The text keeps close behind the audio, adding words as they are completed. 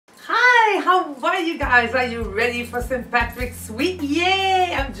How are you guys? Are you ready for St. Patrick's Week?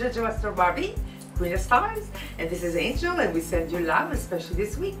 Yay! I'm JoJo Astrological, Queen of Stars, and this is Angel, and we send you love, especially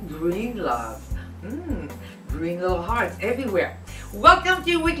this week, green love. Green little hearts everywhere. Welcome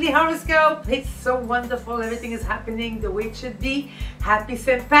to your weekly horoscope. It's so wonderful. Everything is happening the way it should be. Happy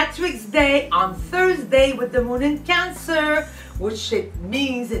St. Patrick's Day on Thursday with the moon in Cancer, which it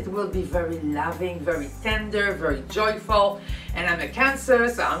means it will be very loving, very tender, very joyful. And I'm a Cancer,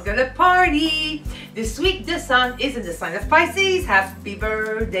 so I'm gonna party. This week the sun is in the sign of Pisces. Happy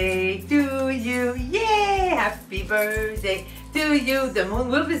birthday to you. Yay! Happy birthday to you. The moon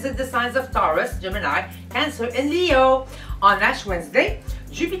will visit the signs of Taurus, Gemini, Cancer, and Leo. On Ash Wednesday,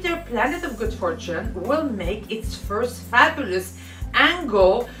 Jupiter, planet of good fortune, will make its first fabulous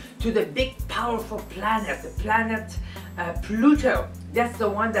angle to the big powerful planet, the planet Pluto. That's the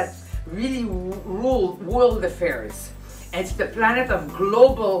one that really rules world affairs. It's the planet of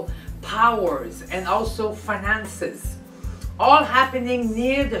global powers and also finances. All happening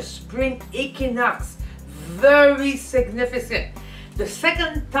near the spring equinox. Very significant. The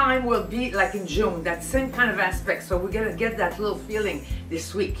second time will be like in June, that same kind of aspect. So we're gonna get that little feeling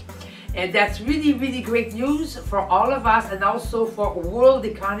this week. And that's really, really great news for all of us and also for world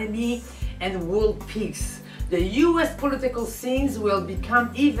economy and world peace. The US political scenes will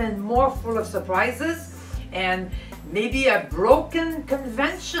become even more full of surprises and maybe a broken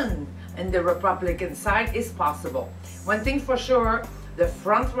convention in the Republican side is possible. One thing for sure, the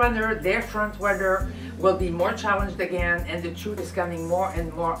front runner, their front runner, will be more challenged again, and the truth is coming more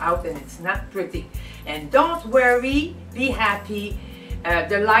and more out, and it's not pretty. And don't worry, be happy.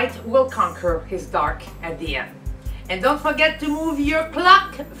 The light will conquer his dark at the end. And don't forget to move your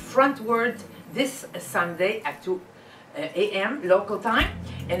clock frontward this Sunday at 2 a.m. local time.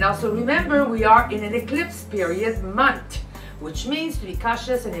 And also remember, we are in an eclipse period month, which means to be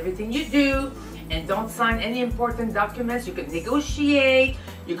cautious in everything you do. And don't sign any important documents. You could negotiate,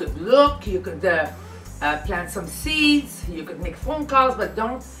 you could look, you could plant some seeds, you could make phone calls, but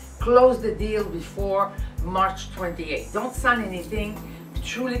don't close the deal before March 28th. Don't sign anything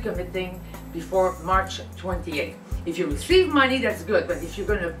truly committing before March 28th. If you receive money, that's good, but if you're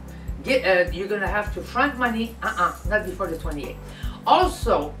gonna get, you're gonna have to front money, not before the 28th.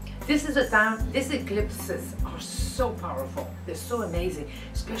 Also, this is a time, these eclipses are so powerful. They're so amazing,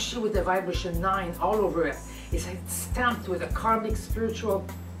 especially with the vibration 9 all over it. It's like stamped with a karmic spiritual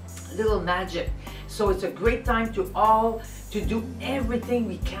little magic. So it's a great time to do everything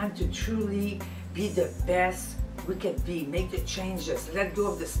we can to truly be the best we can be. Make the changes, let go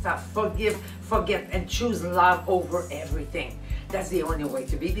of the stuff, forgive, forget, and choose love over everything. That's the only way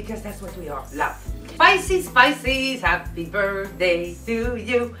to be, because that's what we are, love. Pisces, Pisces, happy birthday to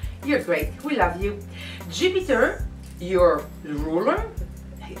you. You're great, we love you. Jupiter, your ruler,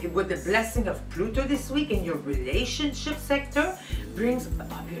 with the blessing of Pluto this week in your relationship sector, brings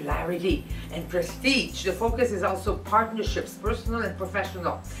popularity and prestige. The focus is also partnerships, personal and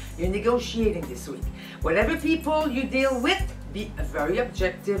professional. You're negotiating this week. Whatever people you deal with, be very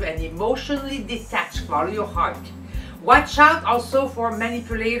objective and emotionally detached. Follow your heart. Watch out also for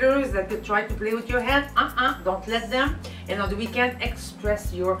manipulators that could try to play with your head. Don't let them. And on the weekend,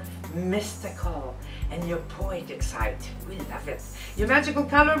 express your mystical and your poetic side. We love it. Your magical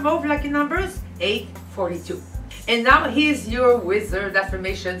color, mauve, lucky numbers, 842. And now here's your wizard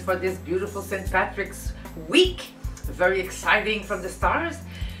affirmation for this beautiful St. Patrick's week. Very exciting from the stars.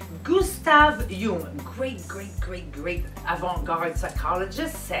 Gustav Jung, great avant-garde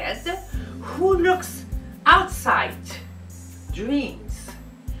psychologist, said, "Who looks outside dreams,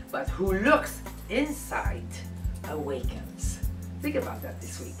 but who looks inside awakens." Think about that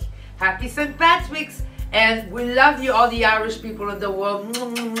this week. Happy St. Patrick's, and we love you, all the Irish people in the world.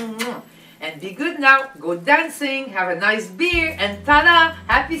 And be good now, go dancing, have a nice beer, and ta-da!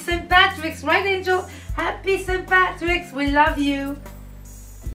 Happy St. Patrick's, right, Angel? Happy St. Patrick's, we love you.